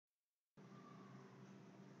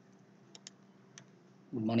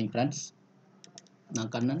Good morning friends. நான்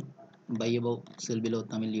Kannan by above sell below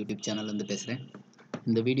Tamil YouTube சேனல்லேருந்து பேசுகிறேன்.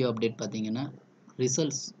 இந்த வீடியோ அப்டேட் பார்த்தீங்கன்னா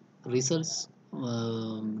ரிசல்ட்ஸ்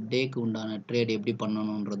டேக்கு உண்டான ட்ரேட் எப்படி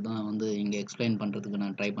பண்ணணுன்றது தான் இங்கே எக்ஸ்பிளைன் பண்ணுறதுக்கு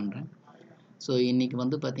நான் ட்ரை பண்ணுறேன். ஸோ இன்றைக்கி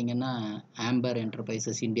பார்த்தீங்கன்னா Amber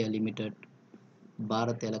enterprises India limited,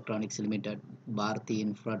 Bharat electronics limited, Bharathi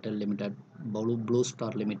Infratel limited, blue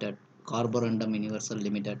star limited, கார்பரண்டம் universal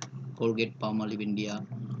limited, Colgate பாமாலிவ் India,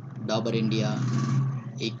 Dabur India,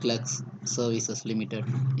 Eclex Services Limited,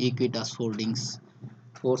 Equitas Holdings,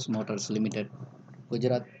 Force Motors Limited,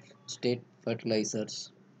 Gujarat State Fertilizers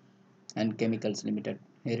and Chemicals Limited,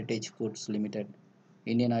 Heritage Foods Limited,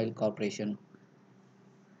 Indian Oil Corporation,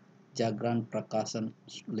 Jagran Prakashan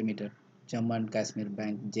Limited, Jammu and Kashmir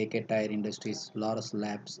Bank, JK Tire Industries, Laurus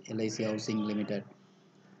Labs, LIC Housing Limited,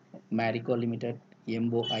 Marico Limited,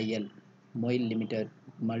 MOIL, Moil Limited,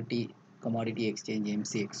 Multi Commodity Exchange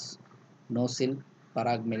MCX, Nosil,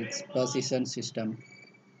 Parag Milks, Precision System,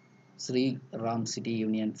 Sri Ram City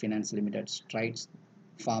Union Finance Limited, Strides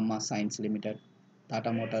Pharma Science Limited,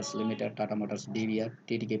 Tata Motors Limited, Tata Motors DVR,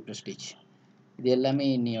 TTK Prestige. இது எல்லாமே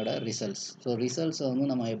இன்னையோட results. So ரிசல்ட்ஸை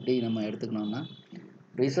நம்ம எப்படி எடுத்துக்கணும்னா,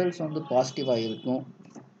 results பாசிட்டிவாக இருக்கும்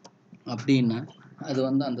அப்படின்னா அது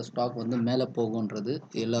அந்த ஸ்டாக் மேலே போகுன்றது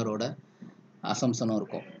எல்லாரோட அசம்ஷனும்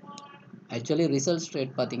இருக்கும். ஆக்சுவலி ரிசல்ட்ஸ்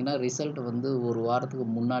ட்ரேட் பார்த்தீங்கன்னா, ரிசல்ட் ஒரு வாரத்துக்கு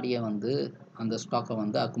முன்னாடியே அந்த ஸ்டாக்கை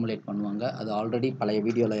அக்குமுலேட் பண்ணுவாங்க. அது ஆல்ரெடி பழைய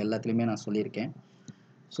வீடியோவில் எல்லாத்துலேயுமே நான் சொல்லியிருக்கேன்.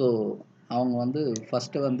 ஸோ அவங்க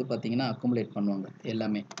ஃபஸ்ட்டு பார்த்தீங்கன்னா அக்குமுலேட் பண்ணுவாங்க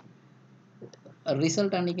எல்லாமே.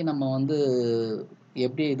 ரிசல்ட் அன்றைக்கி நம்ம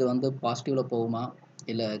எப்படி இது பாசிட்டிவில் போகுமா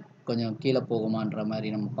இல்லை கொஞ்சம் கீழே போகுமான்ற மாதிரி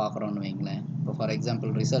நம்ம பார்க்குறோன்னு வைங்களேன். இப்போ ஃபார் எக்ஸாம்பிள்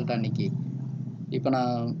ரிசல்ட் அன்றைக்கி இப்போ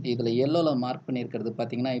நான் இதில் எல்லோவில் மார்க் பண்ணியிருக்கிறது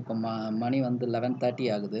பார்த்தீங்கன்னா, இப்போ மணி 11:30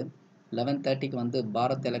 ஆகுது. 11:30க்கு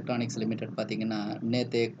பாரத் எலக்ட்ரானிக்ஸ் லிமிடெட் பார்த்தீங்கன்னா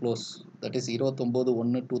நேற்று close, that is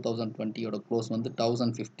 29/1/2020 close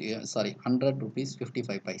 100 rupees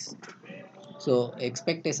 55 paise. So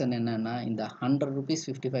expectation என்னென்னா, இந்த 100 rupees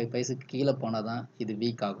 55 paise கீழே போனால் தான் இது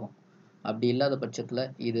வீக் ஆகும். அப்படி இல்லாத பட்சத்தில்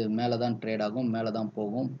இது மேலே தான் ட்ரேட் ஆகும், மேலே தான்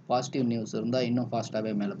போகும். பாசிட்டிவ் நியூஸ் இருந்தால் இன்னும்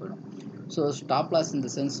ஃபாஸ்ட்டாகவே மேலே போயிடும். ஸோ ஸ்டாப் லாஸ் இந்த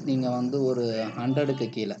சென்ஸ் நீங்கள் ஒரு 100க்கு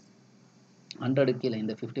கீழே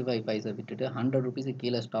இந்த 55 paise விட்டுட்டு 100 rupees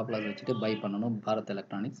கீழே ஸ்டாப் லாஸ் வச்சுட்டு பை பண்ணணும் பாரத்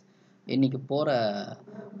எலக்ட்ரானிக்ஸ். இன்றைக்கி போகிற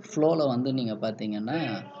ஃப்ளோவில் நீங்கள் பார்த்தீங்கன்னா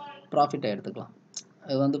ப்ராஃபிட்டை எடுத்துக்கலாம்.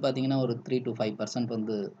 அது பார்த்தீங்கன்னா ஒரு 3 to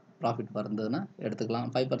 5% ப்ராஃபிட் வந்ததுன்னா எடுத்துக்கலாம்.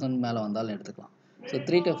 5% மேலே வந்தாலும் எடுத்துக்கலாம். ஸோ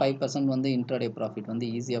 3 to 5% இன்ட்ராடே ப்ராஃபிட்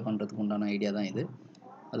ஈஸியாக பண்ணுறதுக்கு உண்டான ஐடியா தான் இது.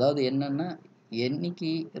 அதாவது என்னென்னா,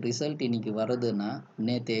 என்னைக்கு ரிசல்ட் இன்றைக்கி வருதுன்னா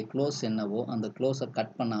நேற்றைய க்ளோஸ் என்னவோ அந்த க்ளோஸை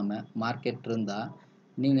கட் பண்ணாமல் மார்க்கெட் இருந்தால்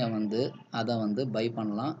நீங்கள் அதை பை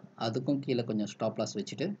பண்ணலாம். அதுக்கும் கீழே கொஞ்சம் ஸ்டாப் லாஸ்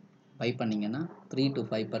வச்சுட்டு பை பண்ணிங்கன்னா 3 to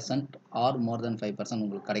 5% ஆர் மோர் தென் 5%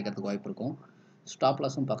 உங்களுக்கு கிடைக்கிறதுக்கு வாய்ப்பு இருக்கும். ஸ்டாப்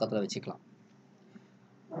லாஸும் பக்கத்தில் வச்சுக்கலாம்.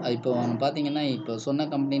 இப்போ பார்த்தீங்கன்னா, இப்போ சொன்ன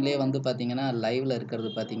கம்பெனிலே பார்த்தீங்கன்னா லைவில் இருக்கிறது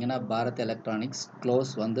பார்த்தீங்கன்னா பாரத் எலக்ட்ரானிக்ஸ்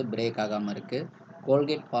க்ளோஸ் பிரேக் ஆகாமல் இருக்குது.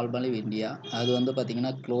 கோல்கேட் பால்மாலிவ் இந்தியா அது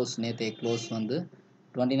பார்த்தீங்கன்னா க்ளோஸ் நேற்றைய க்ளோஸ்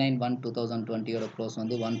 29/1/2020 க்ளோஸ்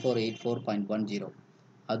 1484.10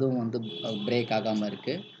 அதுவும் பிரேக் ஆகாமல்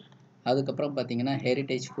இருக்குது. அதுக்கப்புறம் பார்த்தீங்கன்னா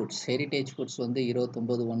ஹெரிட்டேஜ் ஃபுட்ஸ்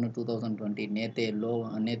 29/1/2020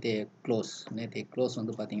 நேற்றைய க்ளோஸ்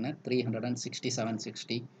பார்த்தீங்கன்னா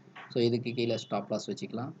 367.60. ஸோ இதுக்கு கீழே ஸ்டாப் லாஸ்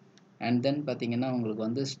வச்சுக்கலாம். அண்ட் தென் பார்த்தீங்கன்னா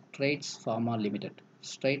உங்களுக்கு ஸ்ட்ரைட்ஸ் ஃபார்மா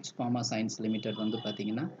சயின்ஸ் லிமிடெட்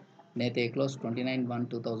பார்த்தீங்கன்னா நேற்றைய க்ளோஸ்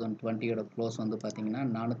 29/1/2020 க்ளோஸ் பார்த்தீங்கன்னா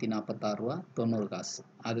 446.90 காசு.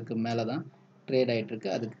 அதுக்கு மேலே தான் ட்ரேட் ஆகிட்டுருக்கு.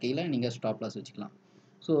 அதுக்கு கீழே நீங்கள் ஸ்டாப் லாஸ் வச்சுக்கலாம்.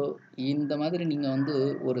 ஸோ இந்த மாதிரி நீங்கள்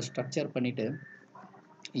ஒரு ஸ்ட்ரக்சர் பண்ணிவிட்டு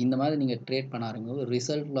இந்த மாதிரி நீங்கள் ட்ரேட் பண்ண ஆரம்பிங்க.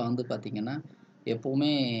 ரிசல்ட்டில் பார்த்தீங்கன்னா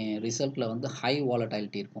எப்போவுமே ரிசல்ட்டில் ஹை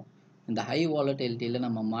வாலட்டிலிட்டி இருக்கும். இந்த ஹை வாலட்டிலிட்டியில்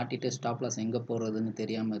நம்ம மாட்டிட்டு ஸ்டாப் லாஸ் எங்கே போடுறதுன்னு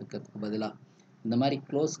தெரியாமல் இருக்கிறதுக்கு பதிலாக இந்த மாதிரி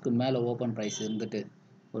க்ளோஸ்க்கு மேலே ஓப்பன் ப்ரைஸ் இருந்துட்டு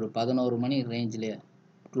ஒரு 11 மணி ரேஞ்சில்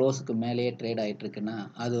க்ளோஸுக்கு மேலேயே ட்ரேட் ஆகிட்டுருக்குன்னா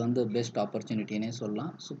அது பெஸ்ட் ஆப்பர்ச்சுனிட்டினே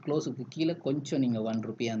சொல்லலாம். ஸோ க்ளோஸுக்கு கீழே கொஞ்சம் நீங்கள் 1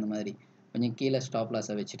 rupee அந்த மாதிரி கொஞ்சம் கீழே ஸ்டாப்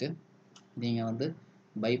லாஸை வச்சுட்டு நீங்கள்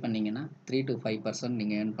பை பண்ணிங்கன்னா 3 to 5%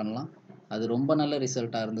 நீங்கள் ஏர்ன் பண்ணலாம். அது ரொம்ப நல்ல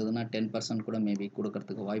ரிசல்ட்டாக இருந்ததுன்னா 10% கூட மேபி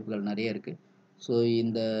கொடுக்கறதுக்கு வாய்ப்புகள் நிறைய இருக்குது. ஸோ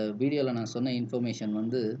இந்த வீடியோவில் நான் சொன்ன இன்ஃபர்மேஷன்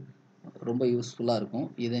ரொம்ப யூஸ்ஃபுல்லாக இருக்கும்.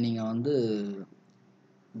 இதை நீங்கள்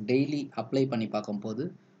டெய்லி அப்ளை பண்ணி பார்க்கும்போது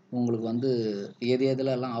உங்களுக்கு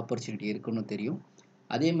எதுலெல்லாம் ஆப்பர்ச்சுனிட்டி இருக்குன்னு தெரியும்.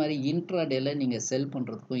 அதே மாதிரி இன்ட்ராடேல நீங்கள் செல்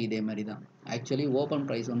பண்ணுறதுக்கும் இதே மாதிரி தான். ஆக்சுவலி ஓப்பன்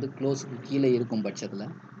ப்ரைஸ் க்ளோஸுக்கு கீழே இருக்கும் பட்சத்தில்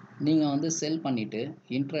நீங்கள் செல் பண்ணிவிட்டு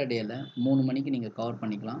இன்ட்ராடேல 3 மணிக்கு நீங்கள் கவர்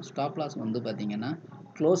பண்ணிக்கலாம். ஸ்டாப் லாஸ் பார்த்தீங்கன்னா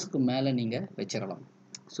க்ளோஸுக்கு மேலே நீங்கள் வச்சிடலாம்.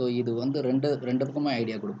 ஸோ இது வந்து ரெண்டு பக்கமாக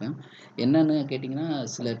ஐடியா கொடுப்பேன். என்னென்னு கேட்டிங்கன்னா,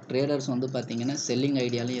 சில ட்ரேடர்ஸ் வந்து பார்த்தீங்கன்னா செல்லிங்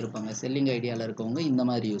ஐடியாலையும் இருப்பாங்க. செல்லிங் ஐடியாவில் இருக்கவங்க இந்த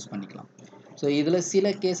மாதிரி யூஸ் பண்ணிக்கலாம். ஸோ இதில் சில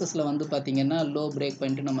கேசஸில் வந்து பார்த்தீங்கன்னா லோ பிரேக்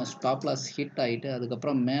பண்ணிட்டு நம்ம ஸ்டாப் லாஸ் ஹிட் ஆகிட்டு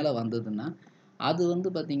அதுக்கப்புறம் மேலே வந்ததுன்னா அது வந்து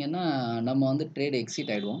பார்த்தீங்கன்னா நம்ம வந்து ட்ரேட்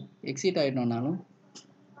எக்ஸிட் ஆகிடுவோம். Exit ஆகிட்டோம்னாலும்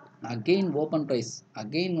again open price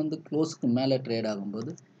again வந்து க்ளோஸ்க்கு மேலே ட்ரேட்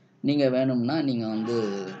ஆகும்போது நீங்கள் வேணும்னா நீங்கள் வந்து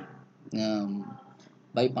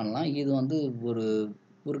பை பண்ணலாம். இது வந்து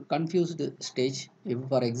ஒரு கன்ஃபியூஸ்டு ஸ்டேஜ். இப்போ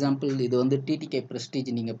ஃபார் எக்ஸாம்பிள் இது வந்து டிடிகே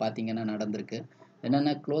ப்ரெஸ்டீஜ் நீங்கள் பார்த்தீங்கன்னா நடந்திருக்கு.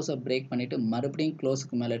 என்னென்னா க்ளோஸை பிரேக் பண்ணிவிட்டு மறுபடியும்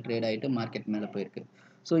க்ளோஸுக்கு மேலே ட்ரேட் ஆகிட்டு மார்க்கெட் மேலே போயிருக்கு.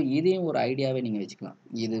 ஸோ இதையும் ஒரு ஐடியாவே நீங்கள் வச்சுக்கலாம்.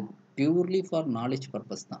 இது பியூர்லி ஃபார் நாலேஜ்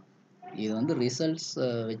பர்பஸ் தான். இது வந்து ரிசல்ட்ஸ்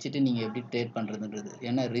வச்சுட்டு நீங்கள் எப்படி ட்ரேட் பண்ணுறதுன்றது.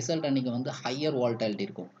 ஏன்னா ரிசல்ட் அன்றைக்கி வந்து ஹையர் வால்டாலிட்டி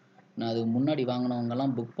இருக்கும். நான் அதுக்கு முன்னாடி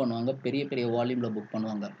வாங்கினவங்கலாம் புக் பண்ணுவாங்க, பெரிய பெரிய வால்யூமில் புக்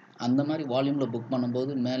பண்ணுவாங்க. அந்த மாதிரி வால்யூமில் புக்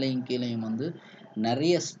பண்ணும்போது மேலேயும் கீழேயும் வந்து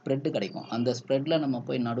நிறைய ஸ்ப்ரெட்டு கிடைக்கும். அந்த ஸ்ப்ரெட்டில் நம்ம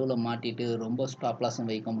போய் நடுவில் மாட்டிட்டு ரொம்ப ஸ்டாப் லாஸும்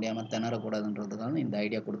வைக்க முடியாமல் திணறக்கூடாதுன்றதுக்காக இந்த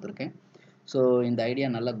ஐடியா கொடுத்துருக்கேன். ஸோ இந்த ஐடியா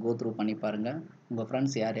நல்லா கோ த்ரூ பண்ணி பாருங்கள். உங்கள்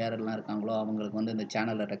ஃப்ரெண்ட்ஸ் யாரெல்லாம் இருக்காங்களோ அவங்களுக்கு வந்து இந்த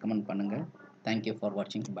சேனலை ரெக்கமெண்ட் பண்ணுங்கள். தேங்க்யூ ஃபார்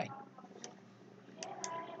வாட்சிங். பை.